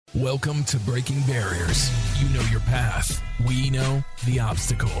Welcome to Breaking Barriers. You know your path. We know the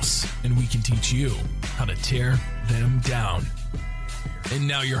obstacles, and we can teach you how to tear them down. And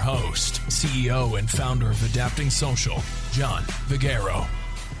now your host, CEO and founder of Adapting Social, John Vigero.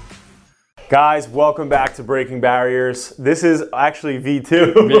 Guys, welcome back to Breaking Barriers. This is actually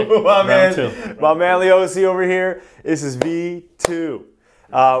V2. my man Leosi over here. This is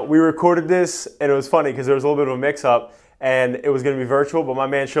V2. We recorded this, and it was funny because there was a little bit of a mix-up. And it was going to be virtual, but my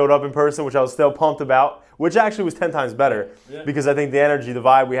man showed up in person, which I was still pumped about, which actually was 10 times better because I think the energy, the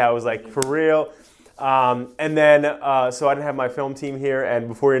vibe we had was like for real. And then, so I didn't have my film team here, and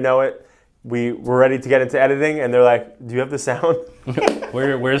before you know it, we were ready to get into editing, and they're like, do you have the sound?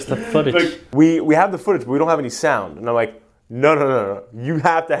 Where's the footage? Like, we have the footage, but we don't have any sound. And I'm like, no. You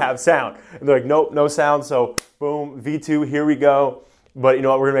have to have sound. And they're like, nope, no sound. So boom, V2, here we go. But you know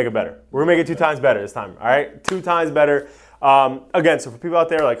what? We're going to make it better. We're going to make it 2 times better this time, all right? 2 times better. Again, so for people out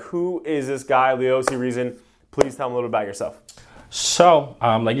there, like, who is this guy, Leosi Reason? Please tell them a little about yourself. So,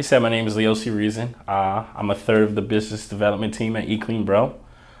 like you said, my name is Leosi Reason. I'm a third of the business development team at eClean Bro.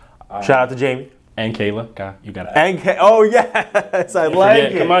 Shout out to Jamie. And Kayla. God, you got to. Oh, yes. I like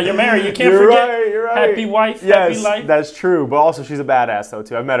it. Come on, you're married. You can't forget. You're right. Happy wife, yes, happy life. That's true. But also, she's a badass, though,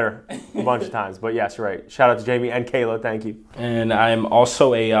 too. I've met her a bunch of times. But yes, you're right. Shout out to Jamie and Kayla. Thank you. And I'm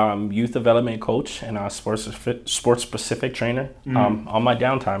also a youth development coach and a sports-specific trainer on my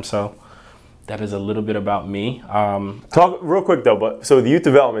downtime. So that is a little bit about me. Talk real quick, though. But so the youth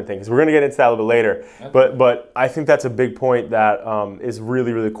development thing, because we're going to get into that a little bit later. Okay. But I think that's a big point that is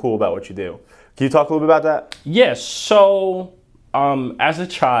really, really cool about what you do. Can you talk a little bit about that? Yes. So as a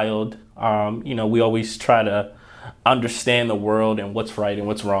child, we always try to understand the world and what's right and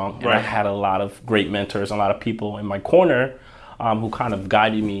what's wrong. And I had a lot of great mentors, a lot of people in my corner who kind of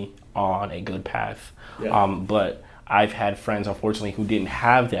guided me on a good path. Yeah. But I've had friends, unfortunately, who didn't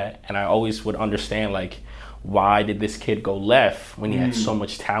have that. And I always would understand, like, why did this kid go left when he had so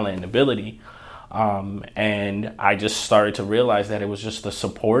much talent and ability? And I just started to realize that it was just the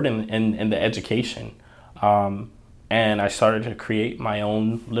support and the education. And I started to create my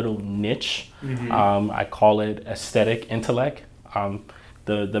own little niche. I call it aesthetic intellect.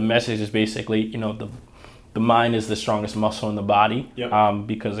 The message is basically, the mind is the strongest muscle in the body. Yep.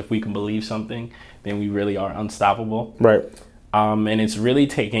 Because if we can believe something, then we really are unstoppable. Right. And it's really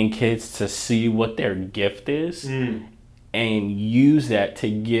taking kids to see what their gift is and use that to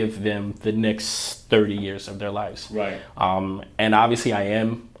give them the next 30 years of their lives. Right. And obviously I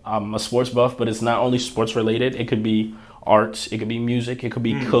am a sports buff, but it's not only sports related. It could be arts, it could be music, it could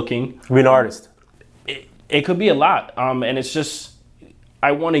be cooking. You be an artist. It could be a lot. And it's just,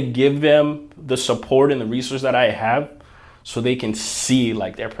 I want to give them the support and the resources that I have so they can see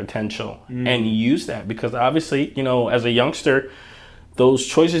like their potential and use that. Because obviously, as a youngster, those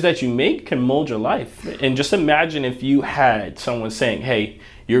choices that you make can mold your life. And just imagine if you had someone saying, hey,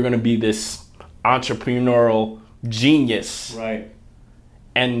 you're going to be this entrepreneurial genius. Right.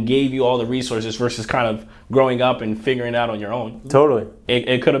 And gave you all the resources versus kind of growing up and figuring it out on your own. Totally.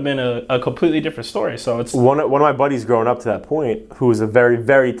 It could have been a completely different story. So it's one of my buddies growing up to that point, who was a very,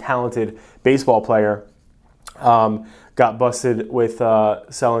 very talented baseball player, got busted with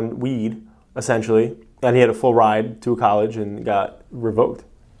selling weed, essentially. And he had a full ride to a college and got revoked.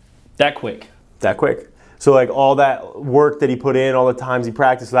 That quick. So like all that work that he put in, all the times he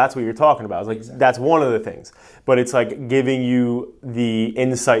practiced, so that's what you're talking about. It's like exactly. That's one of the things. But it's like giving you the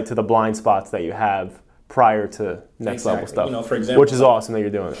insight to the blind spots that you have prior to next level stuff. For example, which is awesome that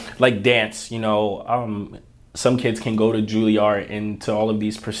you're doing it. Like dance, some kids can go to Juilliard and to all of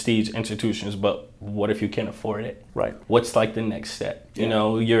these prestige institutions, but what if you can't afford it? Right. What's like the next step?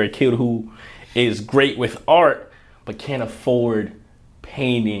 Yeah. You're a kid who is great with art, but can't afford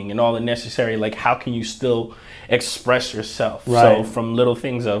painting and all the necessary, like how can you still express yourself? Right. So from little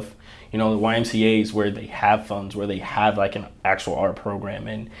things of, the YMCAs where they have funds, where they have like an actual art program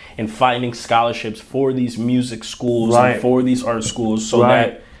and finding scholarships for these music schools right. and for these art schools so right.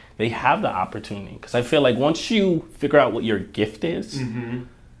 that they have the opportunity. Because I feel like once you figure out what your gift is,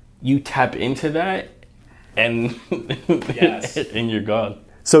 you tap into that and, yes. and you're gone.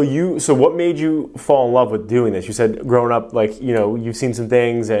 So what made you fall in love with doing this? You said growing up, like, you've seen some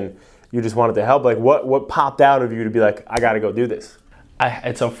things and you just wanted to help. Like, what popped out of you to be like, I got to go do this?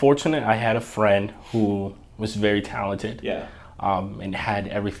 It's unfortunate. I had a friend who was very talented, and had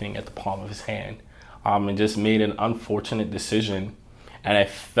everything at the palm of his hand, and just made an unfortunate decision. And I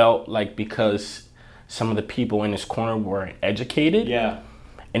felt like because some of the people in his corner weren't educated,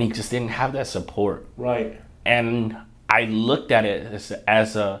 and he just didn't have that support. Right. And I looked at it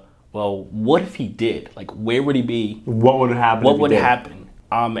as a, well, what if he did? Like, where would he be? What would happen? What would happen?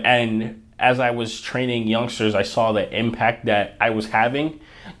 And as I was training youngsters, I saw the impact that I was having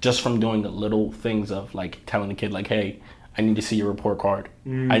just from doing the little things of like telling the kid like, hey, I need to see your report card.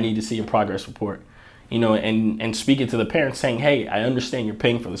 I need to see your progress report. You know, and speaking to the parents saying, hey, I understand you're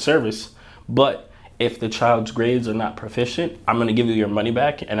paying for the service, but if the child's grades are not proficient, I'm going to give you your money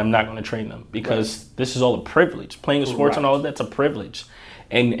back and I'm not going to train them because this is all a privilege. Playing the sports and all of that's a privilege.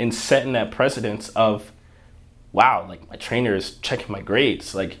 And setting that precedence of, wow, like my trainer is checking my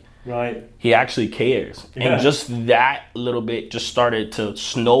grades. Like, he actually cares. Yeah. And just that little bit just started to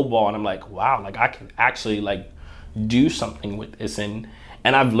snowball. And I'm like, wow, like I can actually like do something with this. And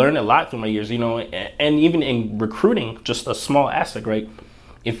I've learned a lot through my years, you know, and even in recruiting, just a small aspect, right?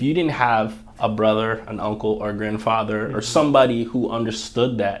 If you didn't have a brother, an uncle, or a grandfather, or somebody who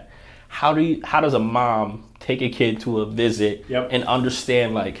understood that, how does a mom take a kid to a visit and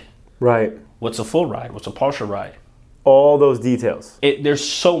understand like, what's a full ride, what's a partial ride? All those details. There's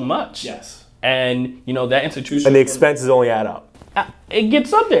so much. Yes. And, you know, that institution. And the expenses only add up. It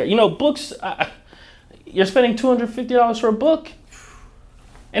gets up there. You know, books, you're spending $250 for a book.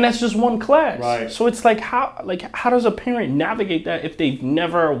 And that's just one class. Right. So it's like how does a parent navigate that if they've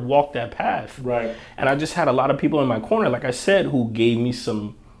never walked that path? Right. And I just had a lot of people in my corner, like I said, who gave me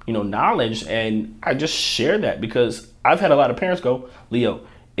some, you know, knowledge, and I just shared that because I've had a lot of parents go, Leo,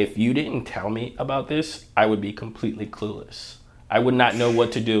 if you didn't tell me about this, I would be completely clueless. I would not know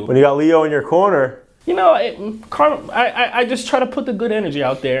what to do. When you got Leo in your corner. You know, I just try to put the good energy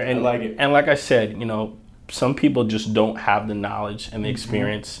out there. And, I like it. And like I said, you know, some people just don't have the knowledge and the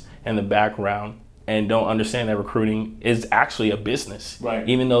experience and the background and don't understand that recruiting is actually a business. Right.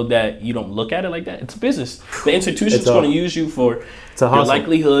 Even though that you don't look at it like that, it's a business. The institution's going to use you for your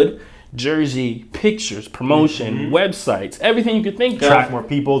likelihood, jersey, pictures, promotion, websites, everything you could think of. Attract more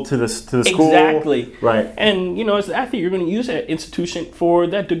people to the school. Exactly. Right. And, you know, as an athlete, you're going to use that institution for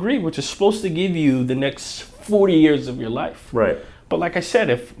that degree, which is supposed to give you the next 40 years of your life. Right. But like I said,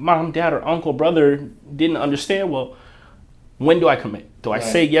 if mom, dad, or uncle, brother didn't understand, well, when do I commit? Do I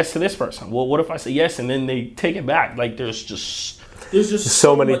say yes to this person? Well, what if I say yes and then they take it back? Like there's just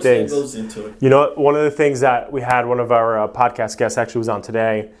so many much things that goes into it. You know, one of the things that we had, one of our podcast guests actually was on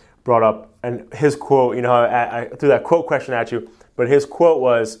today, brought up, and his quote, you know, I threw that quote question at you, but his quote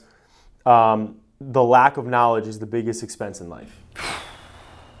was, the lack of knowledge is the biggest expense in life.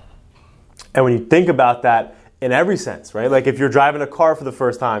 And when you think about that, in every sense, right? Like if you're driving a car for the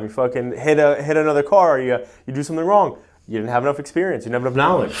first time, you fucking hit another car, or you do something wrong. You didn't have enough experience. You didn't have enough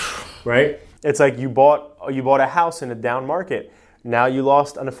knowledge, right? It's like you bought a house in a down market. Now you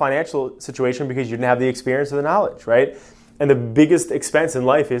lost on a financial situation because you didn't have the experience or the knowledge, right? And the biggest expense in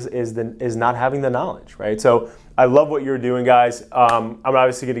life is not having the knowledge, right? So I love what you're doing, guys. I'm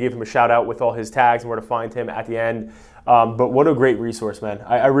obviously going to give him a shout out with all his tags and where to find him at the end. But what a great resource, man.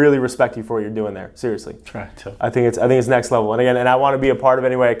 I really respect you for what you're doing there. Seriously. Try to. I think it's next level. And again, I want to be a part of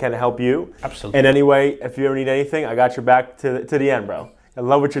any way I can to help you. Absolutely. And anyway, if you ever need anything, I got your back to the end, bro. I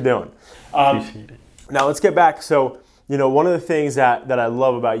love what you're doing. Appreciate it. Now let's get back. So, you know, one of the things that I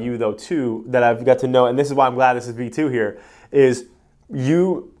love about you though too, that I've got to know, and this is why I'm glad this is V2 here, is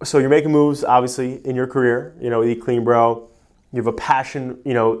you're making moves obviously in your career, you know, Eat Clean Bro. You have a passion,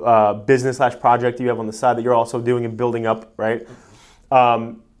 you know, business/project you have on the side that you're also doing and building up, right?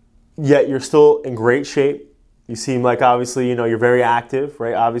 Yet you're still in great shape. You seem like obviously, you know, you're very active,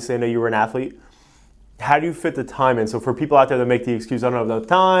 right? Obviously, I know you were an athlete. How do you fit the time in? So for people out there that make the excuse, I don't have enough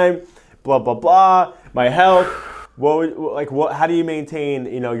time, blah, blah, blah, my health, how do you maintain,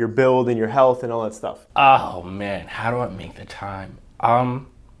 you know, your build and your health and all that stuff? Oh, man, how do I make the time?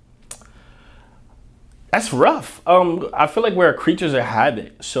 That's rough. I feel like we're creatures of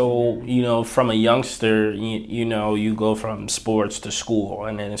habit. So, you know, from a youngster, you know, you go from sports to school,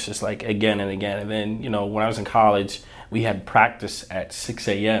 and then it's just like again and again. And then, you know, when I was in college, we had practice at 6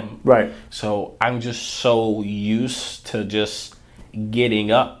 a.m. Right. So I'm just so used to just getting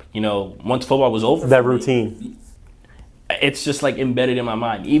up. You know, once football was over. That routine. It's just like embedded in my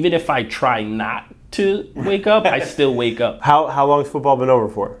mind. Even if I try not to wake up, I still wake up. How long has football been over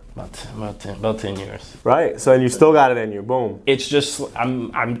for? About 10 years. Right. So and you still got it in you. Boom. It's just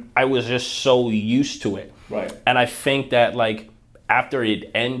I was just so used to it. Right. And I think that like after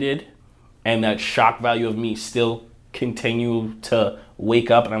it ended and that shock value of me still continue to wake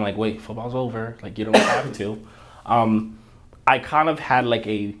up and I'm like, wait, football's over. Like you don't have to. I kind of had like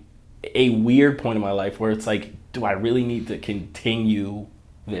a weird point in my life where it's like, do I really need to continue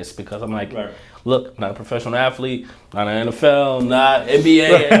this? Because I'm like, look, I'm not a professional athlete, not an NFL, not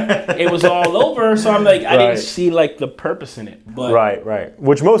NBA. It was all over. So I'm like, I didn't see like the purpose in it. But right.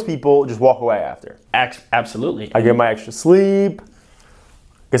 Which most people just walk away after. Absolutely. I get my extra sleep.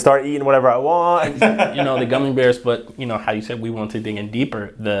 can start eating whatever I want. The gummy bears, but how you said we want to dig in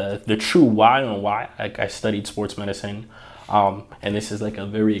deeper. The true why on why. Like, I studied sports medicine, and this is like a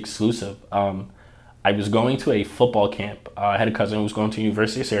very exclusive. I was going to a football camp. I had a cousin who was going to the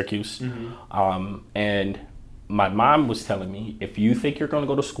University of Syracuse, and my mom was telling me, if you think you're going to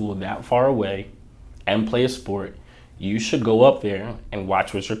go to school that far away and play a sport, you should go up there and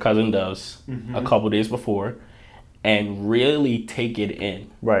watch what your cousin does a couple days before and really take it in.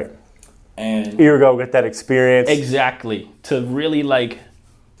 Right. And here we go, get that experience. Exactly. To really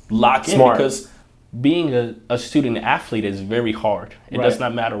lock in. Smart. Because being a student athlete is very hard. It does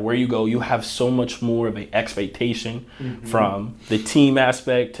not matter where you go. You have so much more of an expectation from the team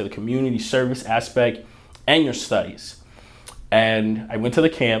aspect to the community service aspect and your studies. And I went to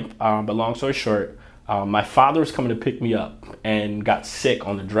the camp, but long story short, my father was coming to pick me up and got sick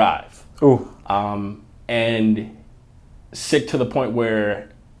on the drive. Ooh. And sick to the point where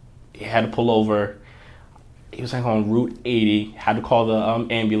he had to pull over. He was on Route 80, had to call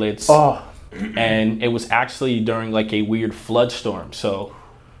the ambulance. Oh. And it was actually during a weird flood storm. So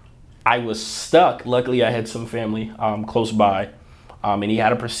I was stuck. Luckily, I had some family close by, and he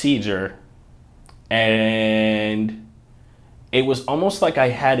had a procedure. And it was almost like I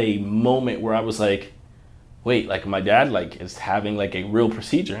had a moment where I was like, wait, my dad is having a real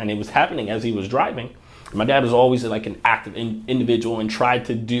procedure, and it was happening as he was driving. My dad was always an active individual and tried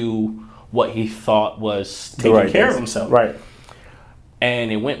to do what he thought was taking care of himself. Right.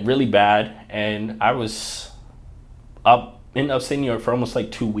 And it went really bad, and I was up in upstate New York for almost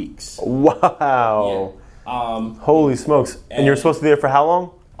 2 weeks. Wow. Yeah. Holy smokes. And you're supposed to be there for how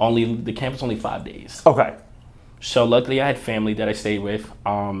long? The camp was only 5 days. Okay. So luckily I had family that I stayed with,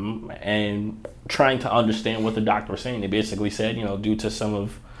 and trying to understand what the doctor was saying. They basically said, due to some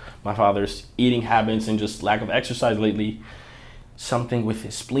of my father's eating habits and just lack of exercise lately, something with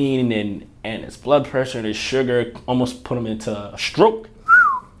his spleen and his blood pressure and his sugar almost put him into a stroke.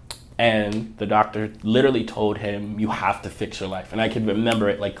 And the doctor literally told him, you have to fix your life. And I could remember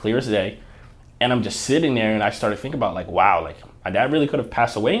it clear as day. And I'm just sitting there, and I started thinking about wow, my dad really could have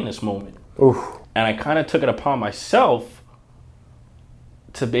passed away in this moment. Oof. And I kind of took it upon myself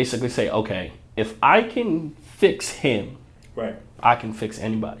to basically say, okay, if I can fix him, I can fix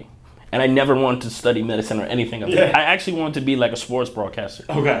anybody. And I never wanted to study medicine or anything of that. I actually wanted to be a sports broadcaster.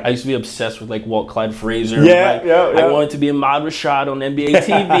 Okay. I used to be obsessed with Walt Clyde Frazier. I wanted to be Ahmad Rashad on NBA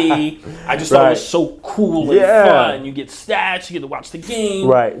TV. I just thought it was so cool and fun. You get stats, you get to watch the game.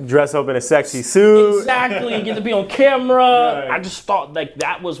 Right. Dress up in a sexy suit. Exactly. You get to be on camera. I just thought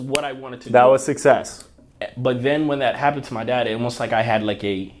that was what I wanted to do. That was success. But then when that happened to my dad, it almost I had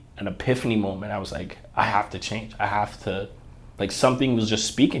an epiphany moment. I was I have to change. I have to. Something was just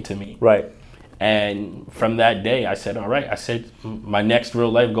speaking to me. Right. And from that day, I said, all right. I said, my next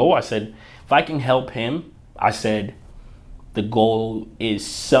real life goal, I said, if I can help him, I said, the goal is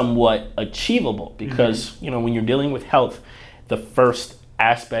somewhat achievable. Because, when you're dealing with health, the first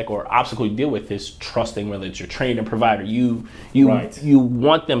aspect or obstacle you deal with is trusting, whether it's your trainer, provider. You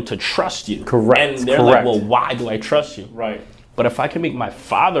want them to trust you. Correct. And they're well, why do I trust you? Right. But if I can make my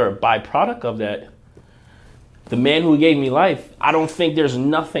father a byproduct of that, the man who gave me life, I don't think there's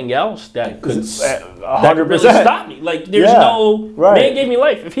nothing else that could 100% really stop me. There's man gave me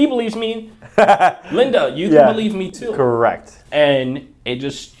life. If he believes me, Linda, you can believe me too. Correct. And it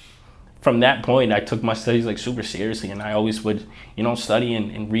just, from that point, I took my studies super seriously, and I always would, study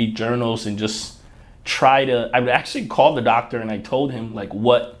and read journals and just try to. I would actually call the doctor and I told him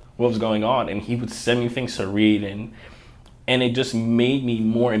what was going on, and he would send me things to read, and it just made me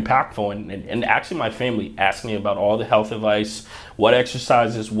more impactful. And actually my family asked me about all the health advice, what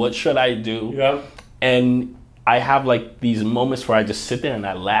exercises, what should I do? Yeah. And I have these moments where I just sit there and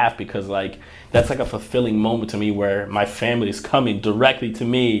I laugh because that's a fulfilling moment to me where my family is coming directly to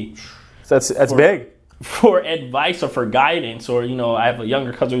me. That's big. For advice or for guidance, or I have a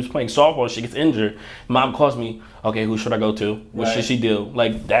younger cousin who's playing softball. She gets injured. Mom calls me. Okay, who should I go to? What should she do?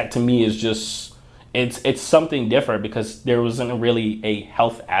 That to me is just. It's something different because there wasn't really a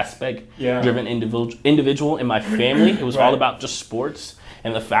health aspect driven individual in my family. It was all about just sports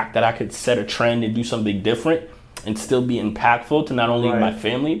and the fact that I could set a trend and do something different and still be impactful to not only my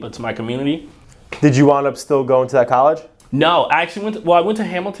family but to my community. Did you wind up still going to that college? No, I actually went to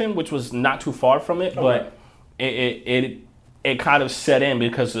Hamilton, which was not too far from it, but it kind of set in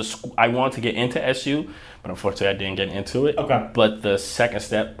because I wanted to get into SU, but unfortunately I didn't get into it. Okay. But the second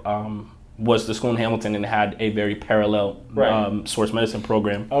step was the school in Hamilton and had a very parallel sports medicine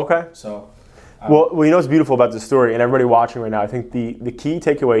program. Okay. So, well, what's beautiful about this story, and everybody watching right now, I think the key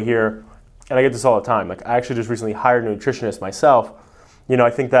takeaway here, and I get this all the time. I actually just recently hired a nutritionist myself. I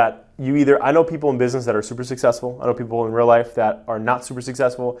think that I know people in business that are super successful. I know people in real life that are not super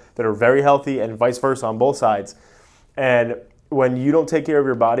successful, that are very healthy, and vice versa on both sides. And when you don't take care of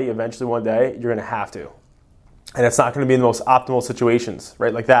your body, eventually one day, you're going to have to. And it's not going to be in the most optimal situations,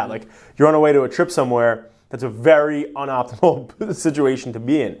 right? Like that. Like you're on a way to a trip somewhere, that's a very unoptimal situation to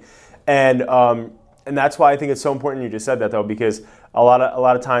be in. And that's why I think it's so important you just said that, though, because a lot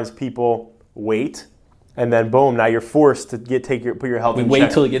of times people wait, and then boom, now you're forced to put your health in check.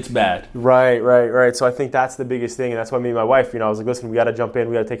 Wait till it gets bad. Right. So I think that's the biggest thing, and that's why me and my wife, I was like, listen, we got to jump in,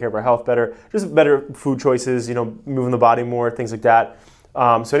 we got to take care of our health better, just better food choices, moving the body more, things like that.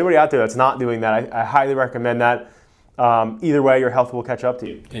 So anybody out there that's not doing that, I highly recommend that. Either way, your health will catch up to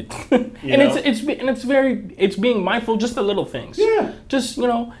you. It's being mindful, just the little things. Yeah. Just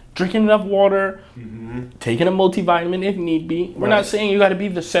drinking enough water, taking a multivitamin if need be. We're not saying you got to be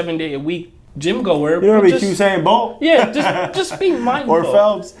the 7-day-a-week gym goer. You don't be Usain Bolt. Yeah, just be mindful. Or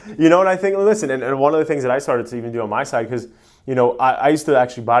Phelps. And I think, listen, and one of the things that I started to even do on my side, because I used to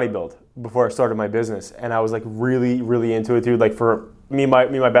actually bodybuild before I started my business, and I was like really, really into it, dude. Like for me and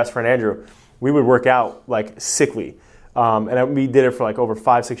my best friend Andrew, we would work out like sickly. We did it for like over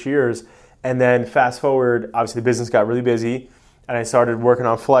 5-6 years. And then fast forward, obviously the business got really busy, and I started working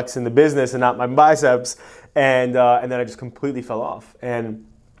on flexing the business and not my biceps. And then I just completely fell off. And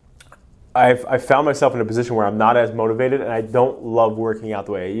I found myself in a position where I'm not as motivated, and I don't love working out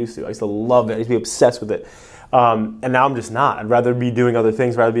the way I used to. I used to love it. I used to be obsessed with it. And now I'm just not. I'd rather be doing other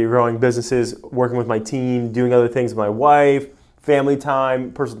things, rather be growing businesses, working with my team, doing other things with my wife, family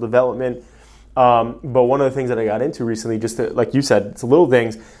time, personal development. But one of the things that I got into recently, just to, like you said, it's little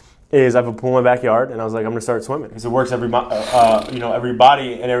things, is I have a pool in my backyard, and I was like, I'm going to start swimming because it works every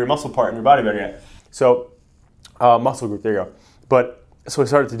body and every muscle part in your body better yet. So muscle group, there you go. But so I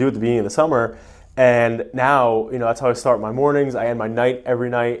started to do it at the beginning of the summer, and now that's how I start my mornings. I end my night every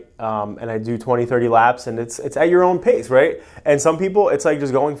night, and I do 20, 30 laps, and it's at your own pace, right? And some people, it's like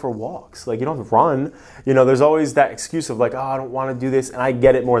just going for walks. Like you don't have to run. There's always that excuse of like, oh, I don't want to do this, and I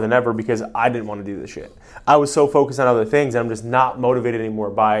get it more than ever because I didn't want to do this shit. I was so focused on other things, and I'm just not motivated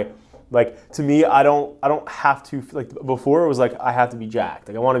anymore by, like, to me, I don't have to, like before it was like I have to be jacked.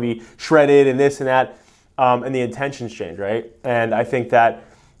 Like I want to be shredded and this and that, and the intentions change, right? And I think that,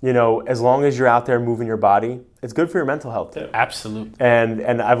 as long as you're out there moving your body, it's good for your mental health too. Absolutely.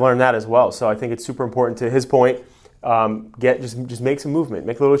 And I've learned that as well. So I think it's super important, to his point, just make some movement,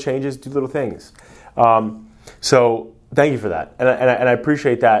 make little changes, do little things. So thank you for that, and I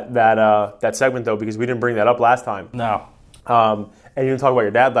appreciate that segment though, because we didn't bring that up last time. No. And you didn't talk about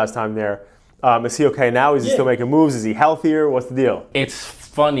your dad last time there. Is he okay now? Is he still making moves? Is he healthier? What's the deal? It's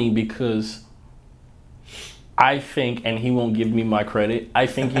funny because I think, and he won't give me my credit, I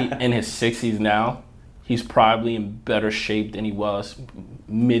think he in his 60s now, he's probably in better shape than he was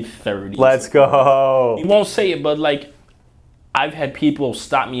mid-30s. Let's go. He won't say it, but like I've had people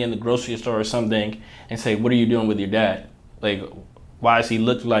stop me in the grocery store or something and say, what are you doing with your dad? Like, why does he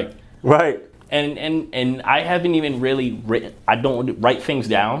look like... Right. And I haven't even really I don't write things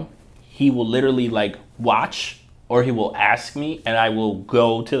down. He will literally like watch, or he will ask me, and I will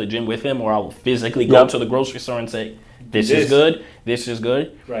go to the gym with him, or I will physically go to the grocery store and say, this is good, this is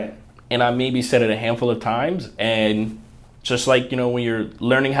good. Right. And I maybe said it a handful of times, and just like, when you're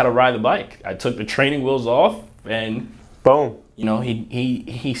learning how to ride the bike, I took the training wheels off, and boom.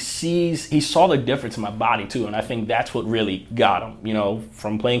 He saw the difference in my body too, and I think that's what really got him.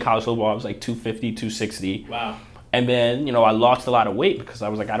 From playing college football, I was like 250, 260. Wow. And then, I lost a lot of weight because I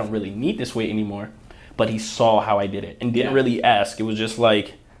was like, I don't really need this weight anymore. But he saw how I did it and didn't really ask. It was just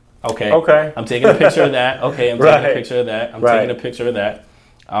like, okay. I'm taking a picture of that. Okay, I'm taking a picture of that. I'm taking a picture of that.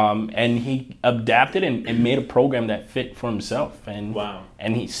 And he adapted and made a program that fit for himself. And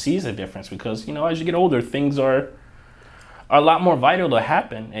and he sees a difference because, as you get older, things are a lot more vital to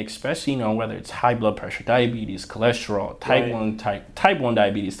happen, especially, whether it's high blood pressure, diabetes, cholesterol, type 1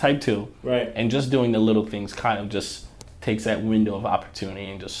 diabetes, type 2. Right. And just doing the little things kind of just takes that window of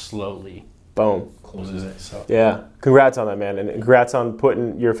opportunity and just slowly boom closes it. So yeah, congrats on that, man, and congrats on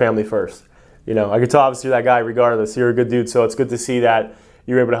putting your family first. I could tell obviously you're that guy regardless. You're a good dude, so it's good to see that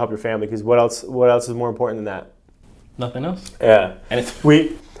you're able to help your family, because what else is more important than that? Nothing else. Yeah. And it's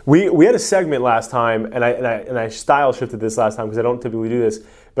We had a segment last time, and I style shifted this last time because I don't typically do this,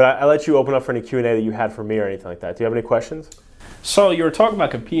 but I let you open up for any Q&A that you had for me or anything like that. Do you have any questions? So you were talking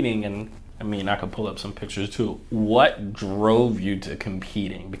about competing, and I mean, I could pull up some pictures too. What drove you to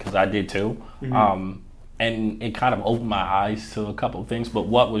competing? Because I did too. Mm-hmm. and it kind of opened my eyes to a couple of things. But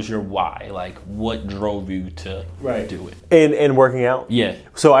what was your why? Like, what drove you to do it? In working out? Yeah.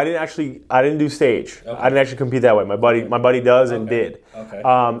 So I didn't do stage. Okay. I didn't actually compete that way. My buddy does and did. Okay.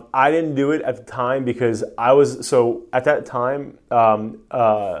 I didn't do it at the time because at that time,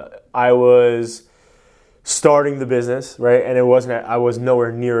 I was starting the business, right? And I was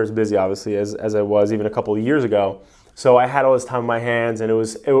nowhere near as busy, obviously, as I was even a couple of years ago. So I had all this time in my hands, and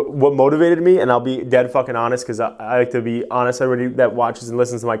what motivated me, and I'll be dead fucking honest because I like to be honest. Everybody that watches and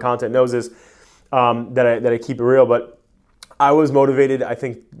listens to my content knows this, that I keep it real. But I was motivated, I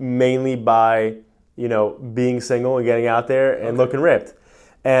think, mainly by, being single and getting out there and looking ripped.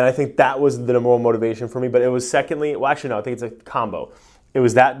 And I think that was the number one motivation for me. But it was secondly, I think it's a combo. It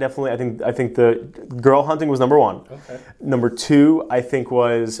was that definitely. I think the girl hunting was number one. Okay. Number two, I think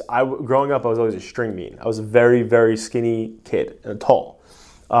was growing up. I was always a string bean. I was a very, very skinny kid and tall.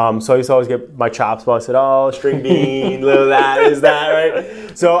 So I used to always get my chops. But I said, "Oh, string bean, little that is that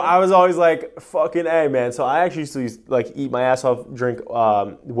right?" So I was always like, "Fucking A, man." So I actually used to eat my ass off, drink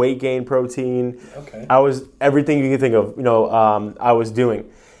weight gain protein. Okay. I was everything you can think of. I was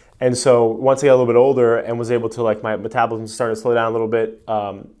doing. And so once I got a little bit older and was able to, my metabolism started to slow down a little bit,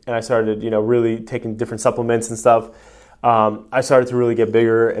 and I started, really taking different supplements and stuff, I started to really get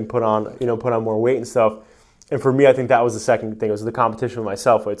bigger and put on more weight and stuff. And for me, I think that was the second thing. It was the competition with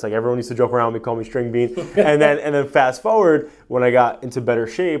myself. It's like everyone used to joke around me, call me string bean. and then fast forward, when I got into better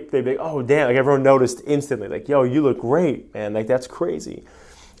shape, they'd be like, oh, damn. Everyone noticed instantly. Like, yo, you look great, man. That's crazy.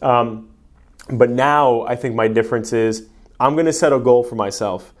 But now I think my difference is I'm going to set a goal for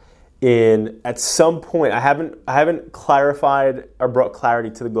myself. At some point, I haven't clarified or brought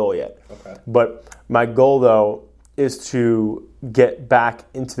clarity to the goal yet. Okay. But my goal though is to get back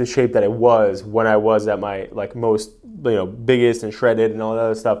into the shape that I was when I was at my most biggest and shredded and all that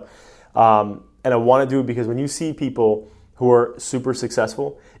other stuff. And I want to do it because when you see people who are super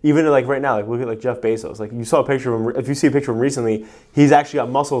successful, even right now, look at Jeff Bezos. You saw a picture of him. If you see a picture of him recently, he's actually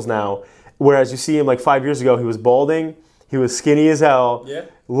got muscles now. Whereas you see him 5 years ago, he was balding. He was skinny as hell. Yeah.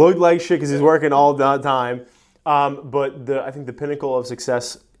 Looked like shit because he's working all the time. But I think the pinnacle of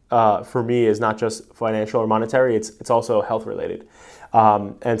success for me is not just financial or monetary. It's also health related.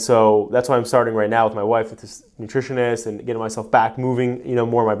 And so that's why I'm starting right now with my wife, with this nutritionist, and getting myself back moving,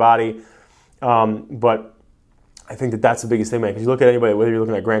 more of my body. But I think that's the biggest thing, man. Because you look at anybody, whether you're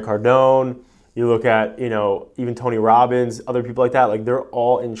looking at Grant Cardone, you look at even Tony Robbins, other people like that. They're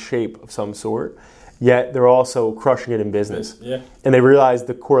all in shape of some sort. Yet they're also crushing it in business. Yeah. And they realize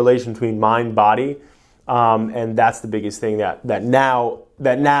the correlation between mind, body, and that's the biggest thing that now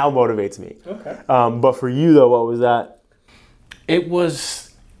motivates me. Okay. But for you though, what was that?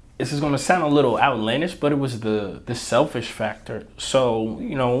 This is going to sound a little outlandish, but it was the selfish factor. So,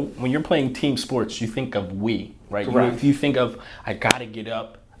 when you're playing team sports, you think of we, right? Correct. You think of, I got to get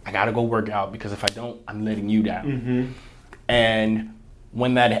up, I got to go work out, because if I don't, I'm letting you down. Mm-hmm. And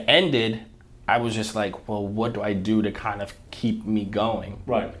when that ended, I was just like, well, what do I do to kind of keep me going?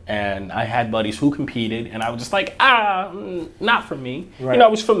 Right. And I had buddies who competed, and I was just like, not for me. Right. I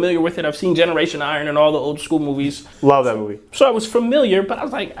was familiar with it. I've seen Generation Iron and all the old school movies. Love that movie. So I was familiar, but I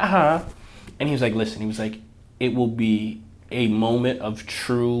was like, And he was like, listen, it will be a moment of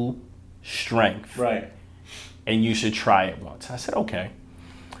true strength. Right. And you should try it once. I said, okay.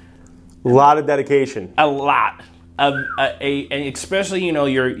 A lot of dedication. A lot. And especially,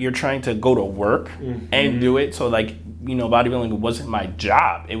 you're trying to go to work and do it. So bodybuilding wasn't my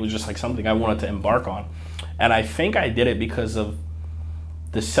job. It was just something I wanted to embark on. And I think I did it because of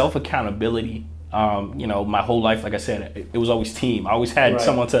the self-accountability. My whole life, like I said, it was always team. I always had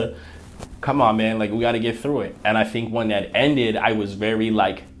someone to, come on, man, we got to get through it. And I think when that ended, I was very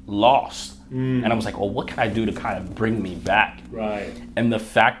lost. And I was like, well, what can I do to kind of bring me back? Right. And the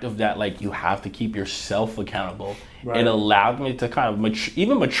fact of that, you have to keep yourself accountable. Right. It allowed me to kind of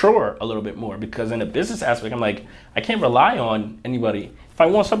mature a little bit more, because in a business aspect, I'm like, I can't rely on anybody. If I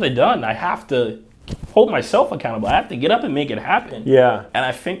want something done, I have to hold myself accountable. I have to get up and make it happen. Yeah. And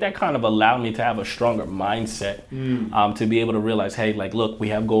I think that kind of allowed me to have a stronger mindset, to be able to realize, hey, look, we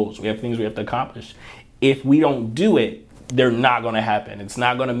have goals. We have things we have to accomplish. If we don't do it, they're not going to happen. It's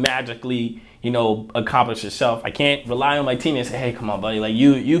not going to magically, accomplish itself. I can't rely on my team and say, hey, come on, buddy,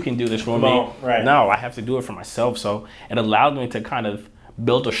 you can do this for me. Right. No, I have to do it for myself. So it allowed me to kind of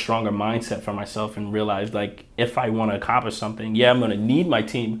build a stronger mindset for myself and realize, if I want to accomplish something, I'm going to need my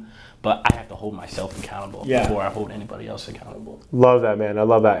team, but I have to hold myself accountable before I hold anybody else accountable. Love that, man. I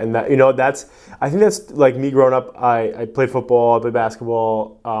love that. And that, I think that's me growing up. I played football, I played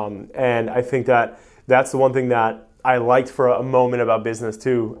basketball, and I think that's the one thing that I liked for a moment about business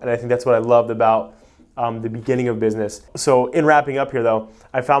too. And I think that's what I loved about the beginning of business. So in wrapping up here, though,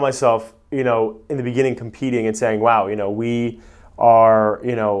 I found myself, in the beginning competing and saying, wow, we are,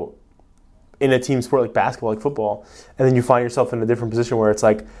 in a team sport like basketball, like football, and then you find yourself in a different position where it's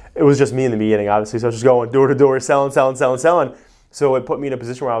like, it was just me in the beginning, obviously, so I was just going door to door, selling. So it put me in a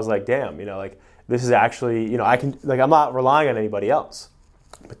position where I was like, damn, this is actually, I can, I'm not relying on anybody else.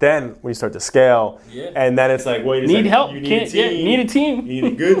 But then when you start to scale, and then it's like, wait a second, help. You need a team. Need a team. You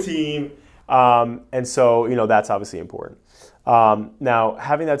need a good team. And so, that's obviously important. Now,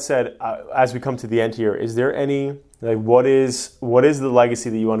 having that said, as we come to the end here, is there any, what is the legacy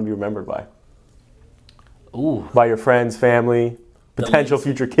that you want to be remembered by? Ooh. By your friends, family, potential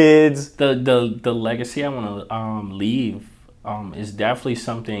future kids? The legacy I want to leave is definitely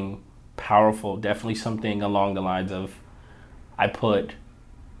something powerful, definitely something along the lines of I put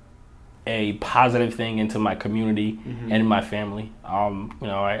a positive thing into my community and in my family.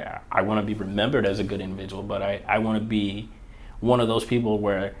 I want to be remembered as a good individual, but I want to be one of those people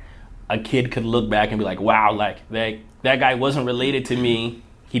where a kid could look back and be like, wow, that guy wasn't related to me.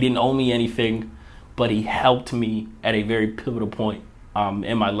 He didn't owe me anything, but he helped me at a very pivotal point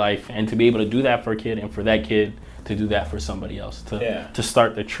in my life. And to be able to do that for a kid and for that kid to do that for somebody else, to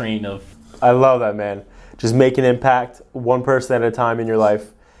start the train of... I love that, man. Just make an impact one person at a time in your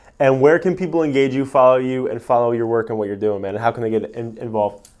life. And where can people engage you, follow you, and follow your work and what you're doing, man? And how can they get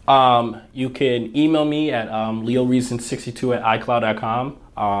involved? You can email me at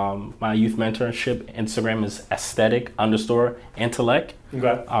leoreason62@icloud.com. My youth mentorship Instagram is aesthetic_intellect.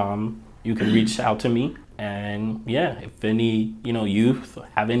 Okay. You can reach out to me. And if any youth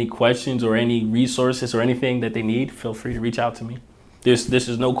have any questions or any resources or anything that they need, feel free to reach out to me. This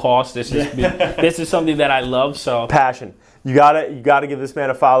is no cost. This is something that I love. So passion. You gotta give this man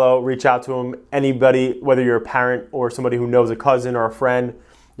a follow. Reach out to him. Anybody, whether you're a parent or somebody who knows a cousin or a friend,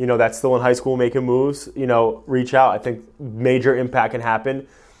 that's still in high school making moves. Reach out. I think major impact can happen.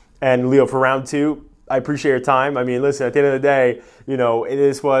 And Leo, for round 2, I appreciate your time. I mean, listen, at the end of the day,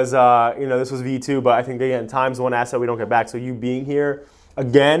 this was V2, but I think again, time's one asset we don't get back. So you being here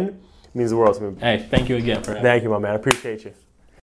again means the world to me. Hey, thank you again for that. Thank you, my man. I appreciate you.